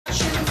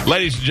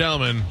Ladies and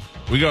gentlemen,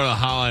 we go to the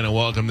hotline and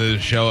welcome to the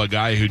show a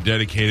guy who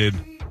dedicated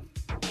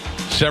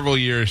several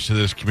years to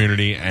this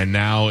community and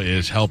now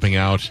is helping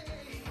out.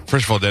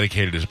 First of all,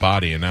 dedicated his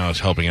body and now is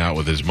helping out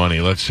with his money.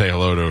 Let's say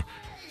hello to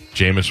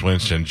Jameis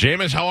Winston.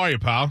 Jameis, how are you,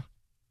 pal?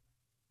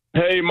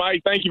 Hey,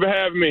 Mike, thank you for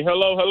having me.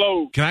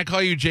 Hello. Can I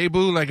call you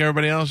J-Boo like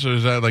everybody else, or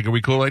is that are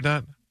we cool like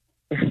that?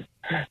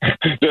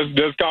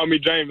 just call me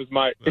James,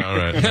 Mike. All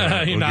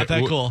right. You're not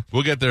that cool.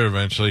 We'll get there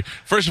eventually.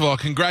 First of all,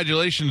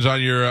 congratulations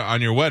on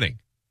your wedding.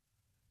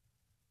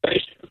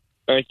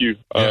 Thank you.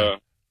 Yeah.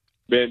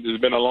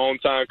 It's been a long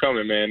time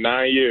coming, man.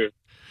 9 years.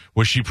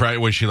 Was she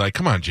like,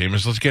 come on,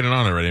 Jameis, let's get it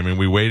on already? I mean,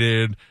 we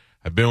waited.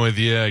 I've been with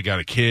you. I got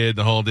a kid.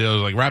 The whole deal. I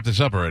was like, wrap this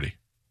up already.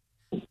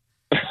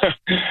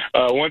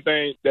 One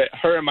thing that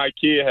her and my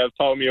kid have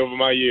taught me over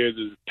my years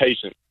is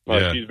patience.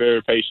 She's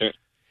very patient.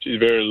 She's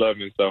very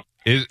loving. So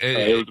it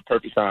was the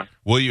perfect time.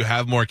 Will you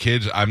have more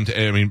kids? I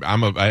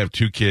have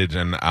 2 kids,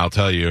 and I'll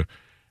tell you,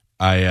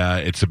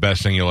 it's the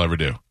best thing you'll ever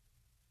do.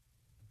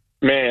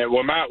 Man,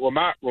 when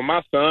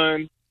my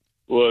son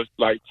was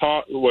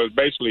was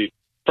basically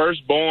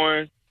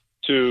firstborn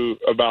to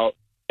about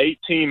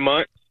 18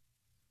 months,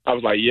 I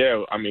was like,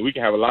 yeah, I mean, we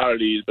can have a lot of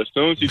these. But as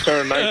soon as he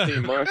turned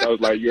 19 months, I was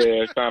like,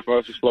 yeah, it's time for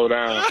us to slow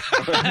down.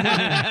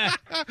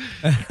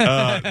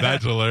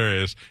 That's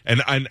hilarious.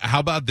 And how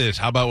about this?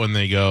 How about when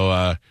they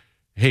go,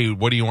 hey,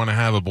 what do you want to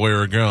have, a boy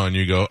or a girl? And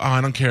you go, oh,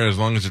 I don't care as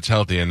long as it's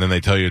healthy. And then they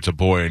tell you it's a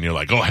boy, and you're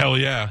like, oh, hell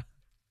yeah.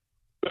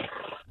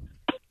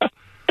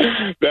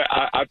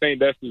 I think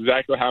that's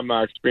exactly how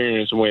my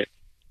experience went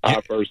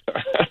first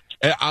time.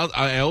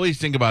 I always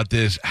think about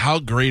this. How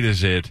great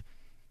is it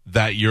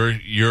that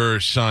your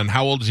son,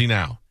 how old is he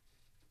now?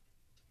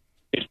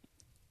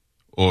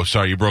 Oh,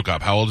 sorry, you broke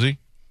up. How old is he?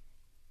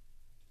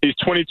 He's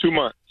 22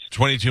 months.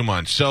 22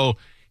 months. So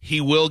he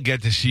will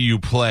get to see you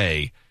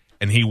play,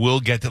 and he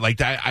will get to, like,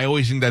 that. I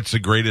always think that's the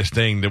greatest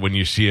thing, that when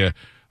you see a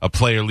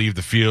player leave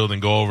the field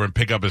and go over and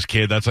pick up his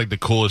kid, that's like the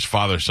coolest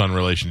father-son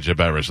relationship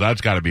ever. So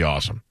that's got to be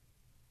awesome.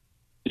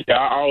 Yeah,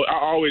 I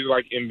always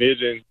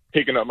envision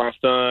picking up my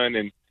son,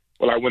 and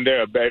when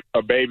they're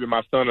a baby,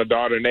 my son or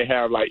daughter, and they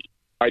have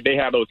they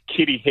have those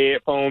kitty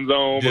headphones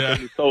on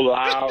because it's so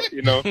loud,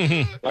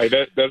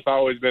 that's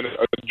always been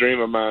a dream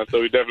of mine. So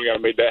we definitely got to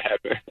make that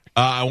happen.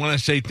 I want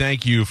to say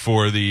thank you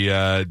for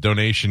the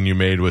donation you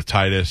made with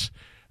Titus.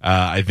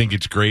 I think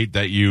it's great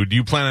that do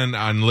you plan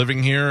on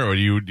living here, or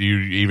do you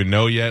even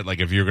know yet? Like,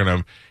 if you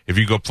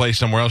go play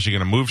somewhere else, you're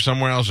going to move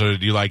somewhere else, or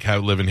do you like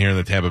living here in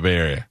the Tampa Bay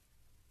area?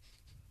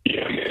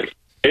 Yeah, man.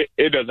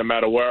 It doesn't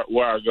matter where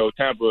I go.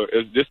 Tampa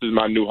this is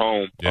my new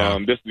home. Yeah.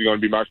 This is going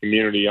to be my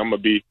community. I'm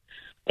going to be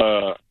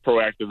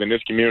proactive in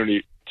this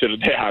community to the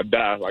day I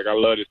die. I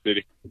love this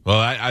city. Well,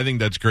 I think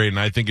that's great, and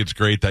I think it's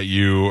great that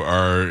you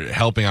are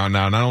helping out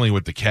now, not only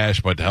with the cash,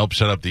 but to help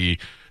set up the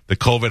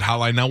COVID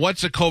hotline. Now,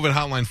 what's the COVID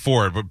hotline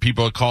for? But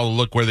people call to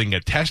look where they can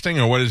get testing,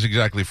 or what is it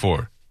exactly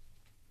for?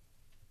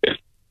 It's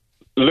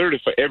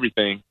literally for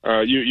everything.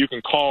 You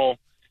can call,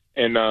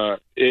 and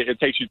it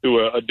takes you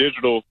through a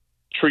digital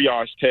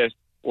triage test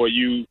where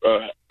you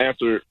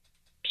answer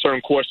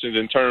certain questions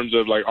in terms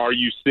of are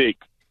you sick?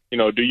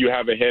 Do you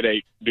have a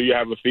headache? Do you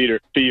have a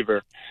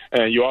fever?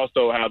 And you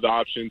also have the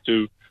option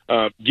to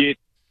get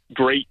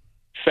great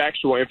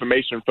factual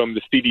information from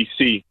the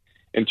CDC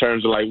in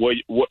terms of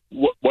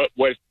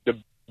what's the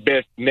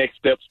best next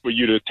steps for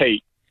you to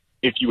take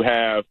if you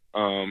have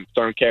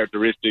certain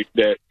characteristics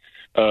that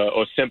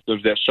or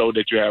symptoms that show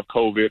that you have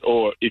COVID,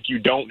 or if you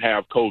don't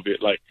have COVID,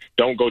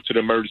 don't go to the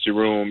emergency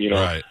room.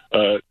 Right.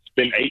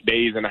 Spend 8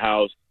 days in the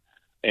house,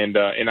 and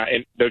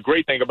the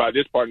great thing about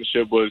this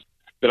partnership was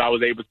that I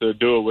was able to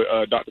do it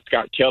with Dr.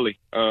 Scott Kelly,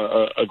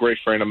 a great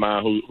friend of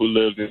mine who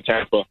lives in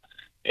Tampa,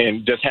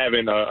 and just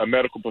having a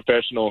medical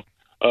professional,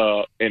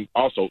 and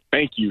also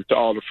thank you to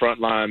all the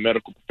frontline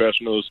medical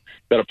professionals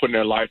that are putting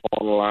their life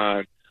on the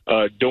line,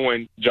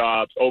 doing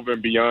jobs over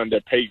and beyond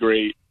their pay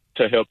grade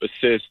to help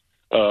assist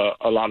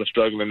a lot of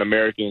struggling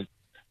Americans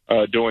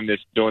during this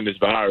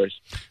virus.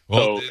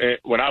 Well, so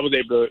when I was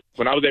able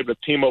to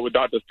team up with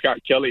Dr. Scott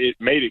Kelly, it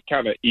made it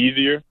kind of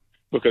easier,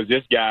 because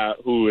this guy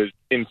who is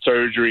in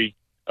surgery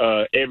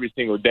every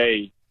single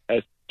day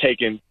has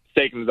taken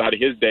seconds out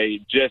of his day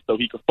just so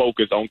he could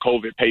focus on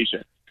COVID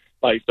patients.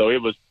 So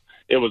it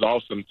was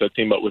awesome to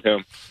team up with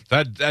him.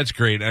 That's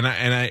great, and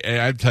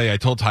I tell you, I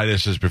told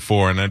Titus this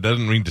before, and it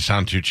doesn't mean to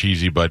sound too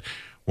cheesy, but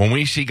when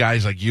we see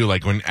guys like you,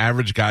 when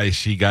average guys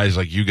see guys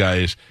like you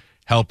guys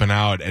helping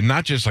out, and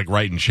not just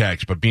writing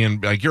checks, but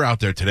being you're out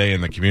there today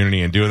in the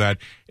community and doing that,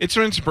 it's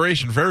an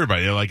inspiration for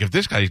everybody. If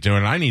this guy's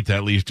doing it, I need to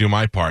at least do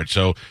my part.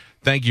 So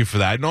thank you for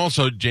that. And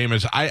also,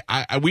 Jameis,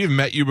 we've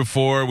met you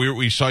before.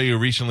 We saw you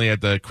recently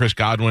at the Chris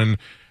Godwin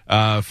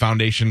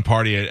Foundation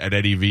party at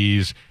Eddie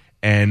V's.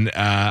 And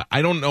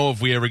I don't know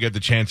if we ever get the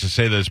chance to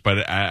say this,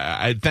 but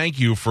I thank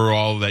you for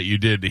all that you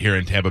did here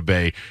in Tampa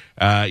Bay.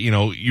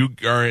 You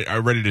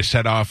are ready to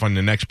set off on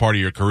the next part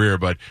of your career,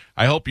 but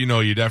I hope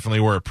you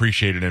definitely were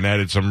appreciated and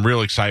added some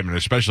real excitement,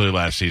 especially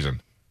last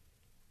season.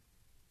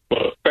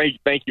 Well,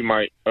 thank you,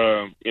 Mike.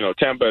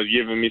 Tampa has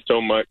given me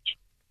so much,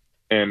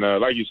 And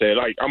like you said,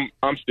 like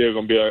I'm still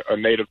gonna be a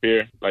native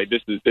here. Like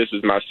this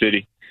is my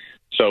city.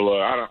 So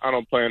I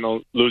don't plan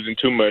on losing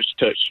too much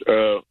touch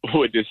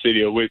with this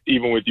city or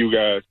even with you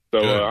guys. So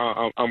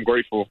I'm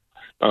grateful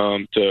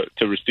to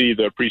receive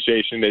the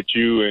appreciation that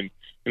you and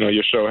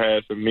your show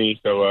has for me.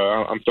 So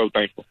I'm so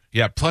thankful.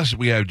 Yeah. Plus,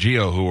 we have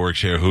Gio who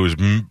works here, who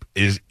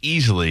is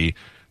easily.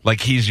 Like,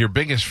 he's your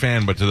biggest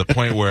fan, but to the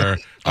point where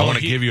I want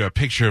to give you a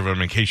picture of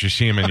him in case you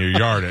see him in your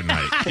yard at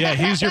night. Yeah,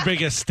 he's your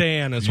biggest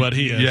stan is what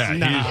he is. Yeah.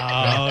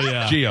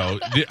 Yeah.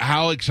 Gio,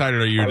 how excited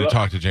are you to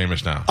talk to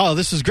Jameis now? Oh,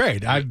 this is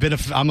great.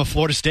 I'm a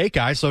Florida State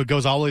guy, so it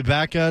goes all the way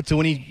back to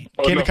when he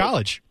came to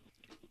college.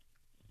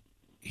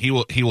 He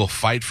will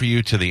fight for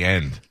you to the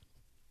end.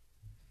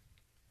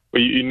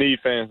 Well, you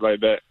need fans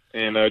like that.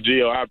 And,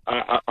 Gio,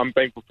 I'm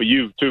thankful for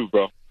you, too,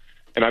 bro.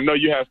 And I know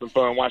you had some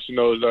fun watching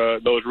those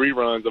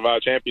reruns of our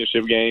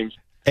championship games.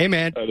 Hey,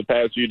 man. The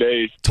past few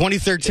days.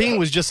 2013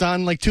 was just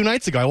on like 2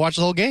 nights ago. I watched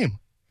the whole game.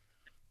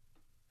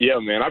 Yeah,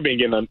 man. I've been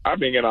getting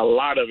a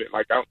lot of it.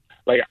 Like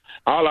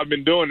all I've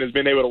been doing is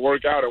been able to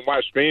work out and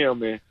watch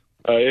film, and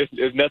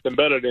it's nothing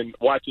better than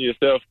watching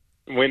yourself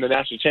win the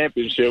national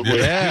championship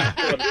with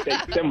Florida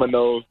State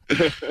Seminoles.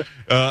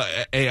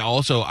 Hey,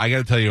 also, I got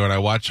to tell you, when I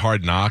watched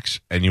Hard Knocks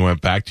and you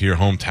went back to your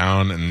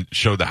hometown and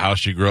showed the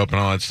house you grew up in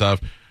and all that stuff,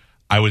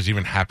 I was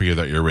even happier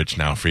that you're rich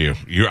now for you.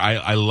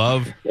 I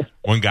love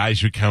when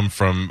guys who come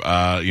from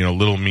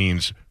little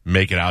means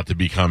make it out to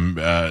become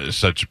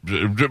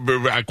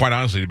quite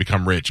honestly, to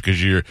become rich,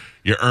 because you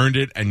earned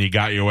it and you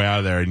got your way out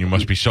of there, and you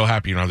must be so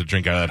happy you don't have to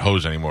drink out of that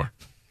hose anymore.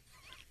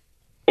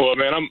 Well,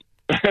 man,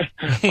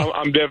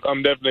 I'm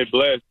definitely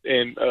blessed,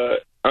 and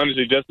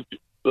honestly, just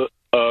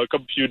a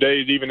couple few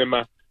days, even in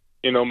my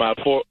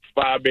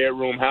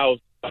 5-bedroom house.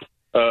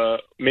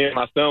 Me and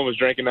my son was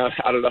drinking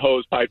out of the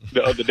hose pipe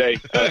the other day.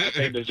 I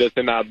think it's just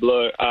in our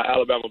blood,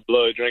 Alabama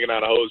blood, drinking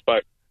out of hose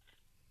pipe.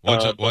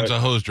 Once a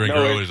hose drinker,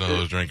 always a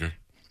hose drinker.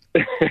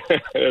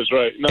 That's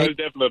right. No, it's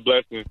definitely a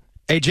blessing.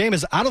 Hey,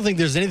 Jameis, I don't think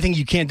there's anything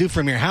you can't do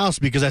from your house,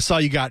 because I saw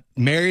you got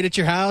married at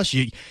your house.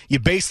 You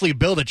basically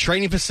built a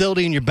training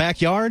facility in your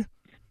backyard.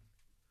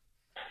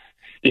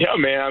 Yeah,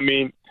 man. I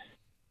mean,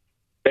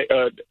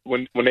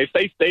 when they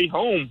say stay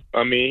home,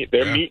 I mean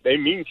they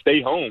mean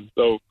stay home.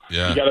 So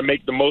you got to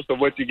make the most of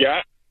what you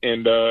got,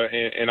 and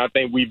I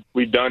think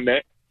we've done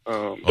that.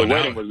 The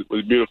wedding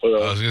was beautiful.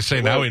 I was gonna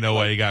say, now we know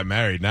why you got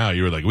married. Now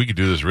you were like, we could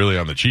do this really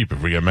on the cheap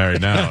if we get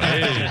married now.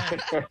 Hey,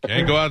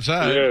 can't go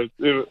outside. Yes,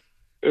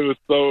 it was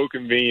so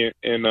convenient,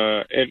 and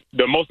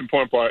the most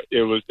important part,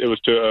 it was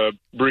to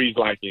Bree's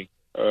liking.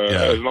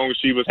 As long as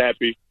she was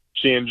happy,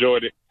 she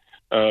enjoyed it.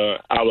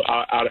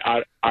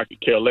 I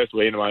could care less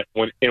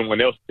what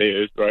anyone else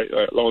says, right?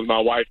 As long as my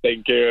wife's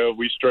taken care of,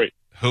 we straight.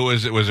 Who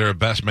is it? Was there a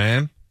best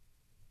man?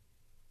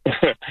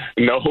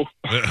 No.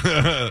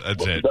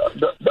 That's it.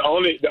 The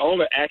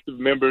only active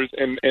members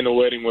in the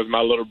wedding was my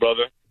little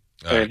brother,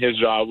 and his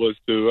job was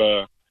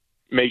to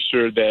make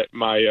sure that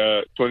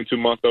my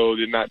 22-month-old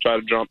did not try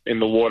to jump in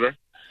the water,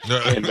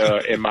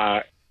 and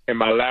my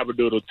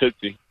Labradoodle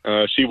Tootsie,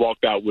 she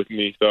walked out with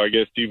me, so I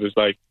guess she was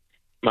like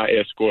my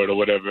escort or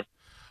whatever.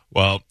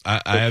 Well,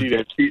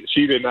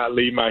 she did not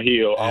leave my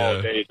heel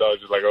all day, so I was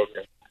just like,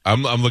 okay.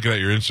 I'm looking at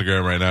your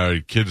Instagram right now.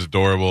 Your kid's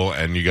adorable,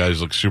 and you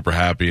guys look super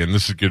happy, and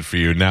this is good for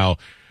you. Now,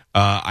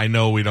 I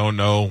know we don't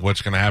know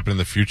what's going to happen in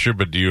the future,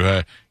 but do you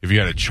if you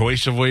had a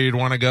choice of where you'd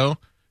want to go?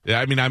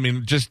 I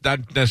mean, just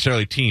not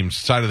necessarily teams,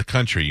 side of the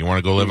country. You want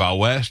to go live out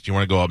west? You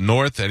want to go up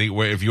north?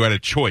 Anywhere? If you had a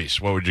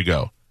choice, where would you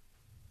go?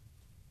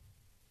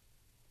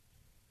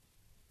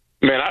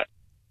 Man,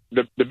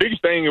 the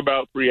biggest thing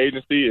about free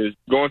agency is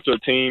going to a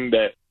team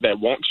that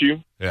wants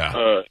you,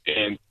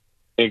 and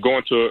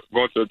going to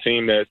a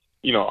team that's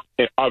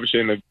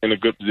obviously in a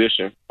good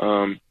position.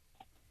 One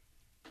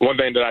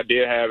thing that I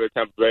did have at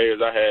Tampa Bay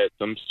is I had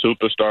some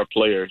superstar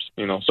players,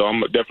 so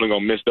I'm definitely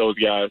gonna miss those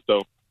guys.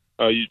 So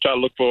you try to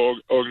look for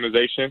an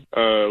organization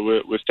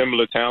with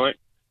similar talent,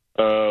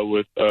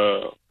 with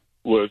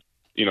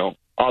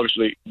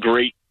obviously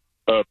great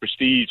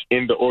prestige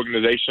in the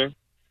organization.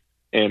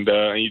 And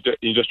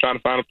you're just trying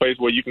to find a place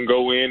where you can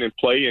go in and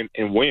play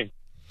and win.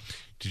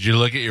 Did you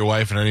look at your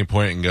wife at any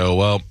point and go,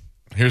 well,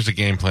 here's the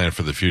game plan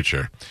for the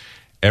future.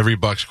 Every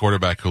Bucs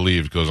quarterback who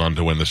leaves goes on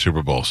to win the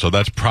Super Bowl. So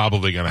that's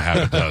probably going to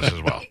happen to us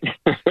as well.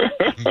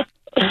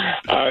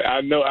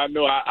 I know.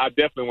 I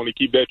definitely want to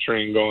keep that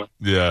train going.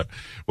 Yeah.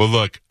 Well,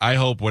 look, I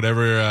hope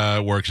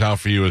whatever works out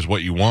for you is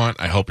what you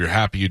want. I hope you're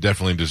happy. You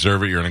definitely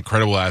deserve it. You're an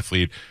incredible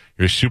athlete.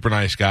 You're a super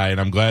nice guy,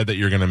 and I'm glad that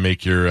you're going to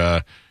make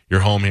your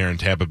home here in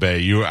Tampa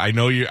Bay. I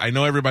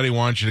know everybody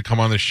wants you to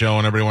come on the show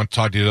and everybody wants to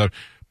talk to you,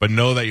 but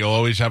know that you'll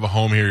always have a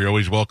home here. You're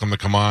always welcome to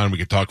come on. We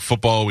could talk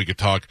football. We could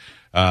talk,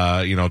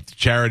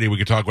 charity. We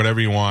could talk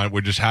whatever you want.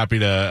 We're just happy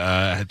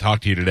to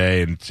talk to you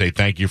today and say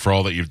thank you for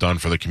all that you've done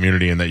for the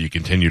community and that you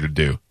continue to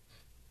do.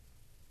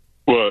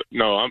 Well,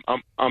 no,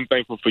 I'm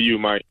thankful for you,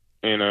 Mike,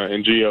 and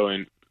Gio,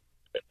 and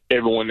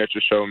everyone at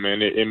your show,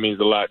 man. It means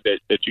a lot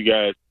that you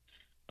guys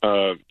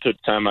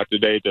took time out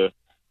today to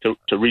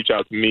reach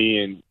out to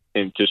me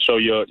and to show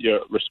your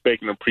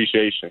respect and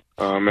appreciation.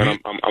 And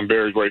I'm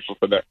very grateful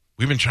for that.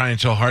 We've been trying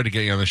so hard to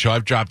get you on the show.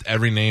 I've dropped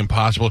every name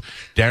possible.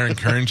 Darren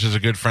Kearns is a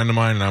good friend of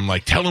mine, and I'm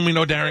like, tell him we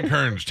know Darren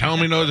Kearns. Tell him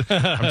we know.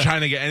 I'm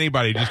trying to get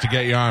anybody just to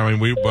get you on. I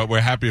mean, but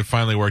we're happy it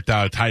finally worked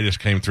out. Titus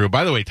came through.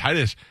 By the way,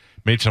 Titus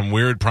made some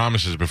weird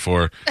promises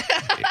before.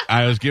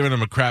 I was giving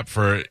him a crap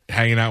for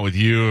hanging out with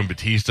you and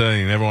Batista,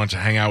 and he never wants to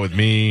hang out with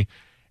me.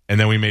 And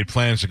then we made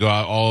plans to go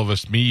out, all of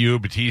us, me, you,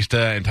 Batista,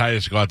 and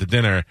Titus, to go out to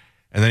dinner.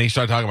 And then he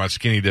started talking about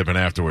skinny dipping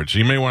afterwards. So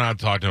you may want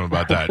to talk to him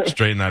about that.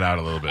 Straighten that out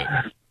a little bit.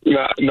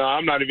 No,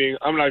 I'm not even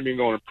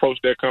going to approach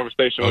that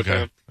conversation with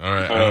him. All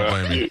right, I don't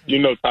blame you. You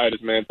know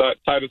Titus, man.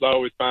 Titus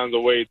always finds a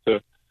way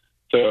to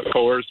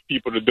coerce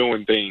people to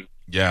doing things.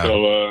 Yeah.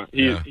 So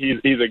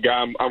he's a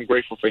guy. I'm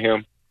grateful for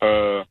him.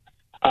 I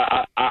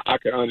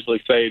can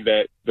honestly say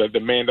that the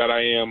man that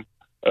I am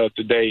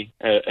today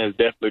has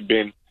definitely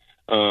been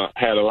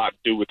had a lot to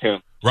do with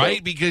him. Right,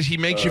 so, because he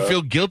makes you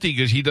feel guilty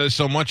because he does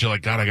so much. You're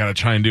like, God, I got to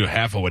try and do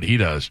half of what he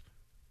does.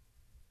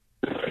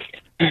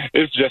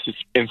 It's just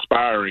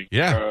inspiring.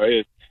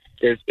 Yeah.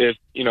 It's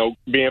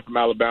being from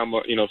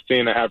Alabama,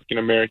 seeing an African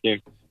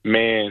American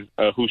man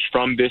who's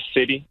from this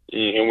city,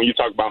 and when you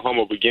talk about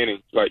humble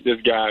beginnings, like this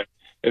guy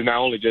is not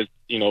only just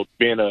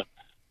being a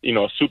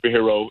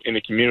superhero in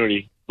the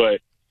community,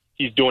 but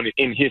he's doing it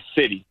in his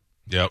city.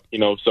 Yep.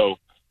 So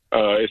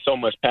it's so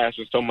much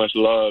passion, so much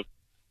love,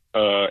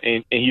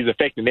 and he's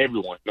affecting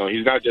everyone.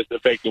 He's not just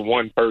affecting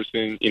one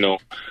person.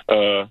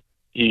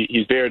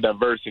 He's very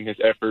diverse in his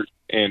efforts,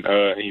 and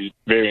he's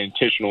very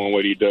intentional in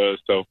what he does.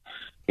 So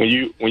when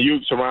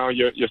you surround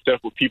yourself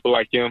with people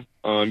like him,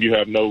 you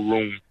have no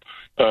room.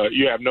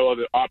 You have no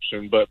other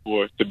option but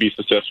to be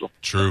successful.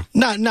 True.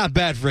 Not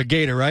bad for a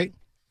Gator, right?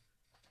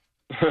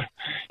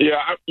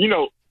 Yeah,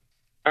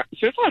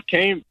 since I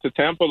came to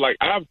Tampa, like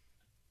I've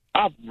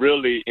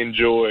really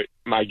enjoyed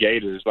my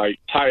Gators. Like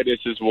Titus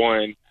is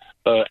one.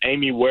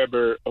 Amy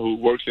Weber, who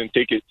works in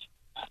tickets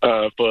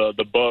for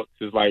the Bucks,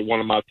 is like one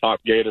of my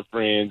top Gator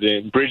friends,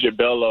 and Bridget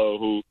Bello,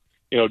 who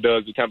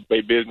does the Tampa Bay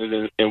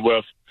Business and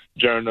Wealth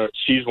Journal,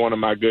 she's one of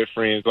my good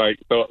friends. I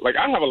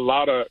have a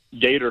lot of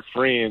Gator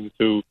friends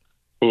who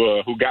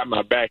got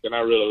my back, and I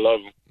really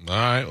love them. All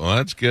right, well,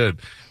 that's good.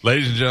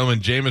 Ladies and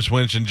gentlemen, Jameis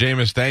Winston.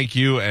 Jameis, thank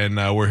you, and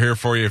we're here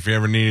for you. If you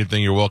ever need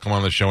anything, you're welcome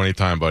on the show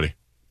anytime, buddy.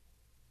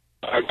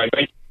 I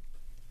thank you.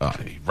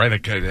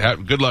 Right,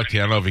 good luck to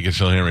you. I don't know if you can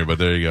still hear me, but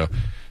there you go.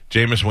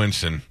 Jameis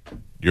Winston,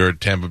 you're a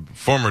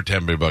former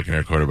Tampa Bay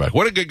Buccaneer quarterback.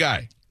 What a good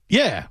guy.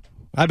 Yeah,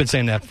 I've been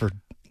saying that for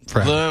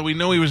forever. We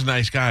know he was a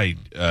nice guy,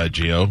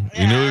 Gio.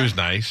 We knew he was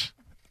nice.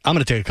 I'm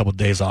going to take a couple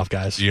days off,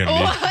 guys.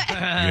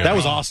 That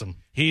was awesome.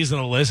 He's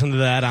going to listen to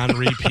that on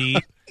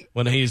repeat.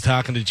 When he's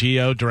talking to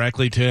Gio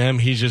directly to him,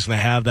 he's just going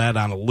to have that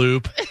on a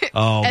loop.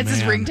 Oh, That's man.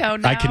 his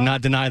ringtone now. I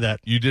cannot deny that.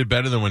 You did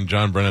better than when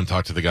John Brennan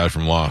talked to the guy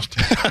from Lost.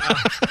 We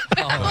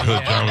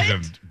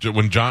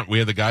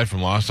had the guy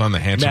from Lost on, the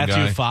handsome guy.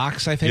 Matthew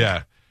Fox, I think.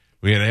 Yeah.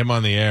 We had him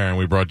on the air, and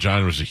we brought John,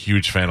 who was a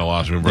huge fan of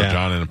Lost. We brought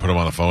John in and put him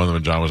on the phone with him,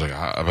 and John was like, he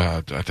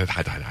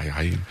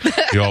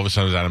all of a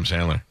sudden was Adam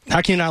Sandler.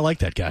 How can you not like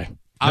that guy?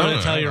 I'm going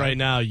to tell you right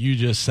now, you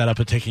just set up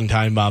a ticking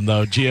time bomb,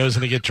 though. Gio's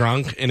going to get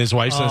drunk, and his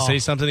wife's going to say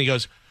something. He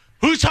goes,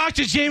 who talked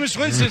to Jameis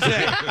Winston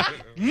today?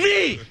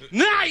 Me,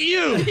 not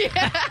you.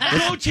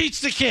 Go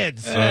teach the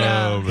kids.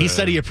 He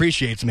said he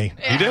appreciates me.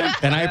 He did?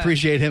 And I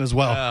appreciate him as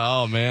well.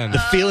 Oh, man. The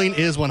feeling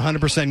is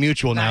 100%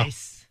 mutual now.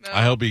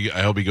 I hope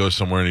he goes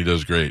somewhere and he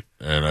does great,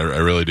 and I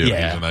really do.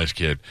 Yeah. He's a nice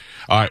kid.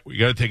 All right, we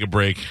got to take a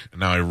break.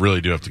 Now I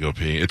really do have to go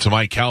pee. It's the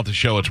Mike Calta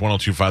Show. It's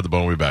 102.5 The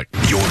Bone. We'll be back.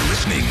 You're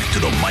listening to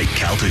the Mike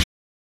Calta Show.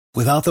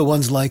 Without the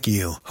ones like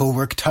you, who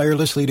work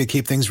tirelessly to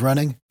keep things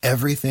running,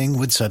 everything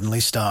would suddenly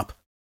stop.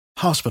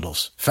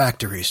 Hospitals,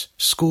 factories,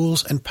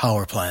 schools, and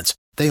power plants,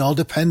 they all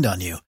depend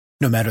on you.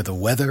 No matter the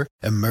weather,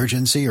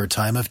 emergency, or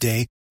time of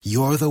day,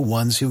 you're the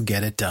ones who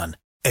get it done.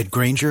 At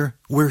Grainger,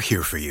 we're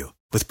here for you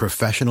with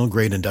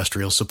professional-grade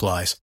industrial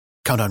supplies.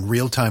 Count on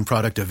real-time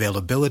product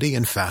availability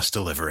and fast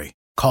delivery.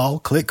 Call,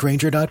 click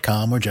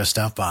Grainger.com, or just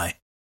stop by.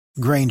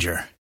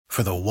 Grainger,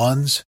 for the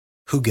ones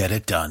who get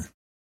it done.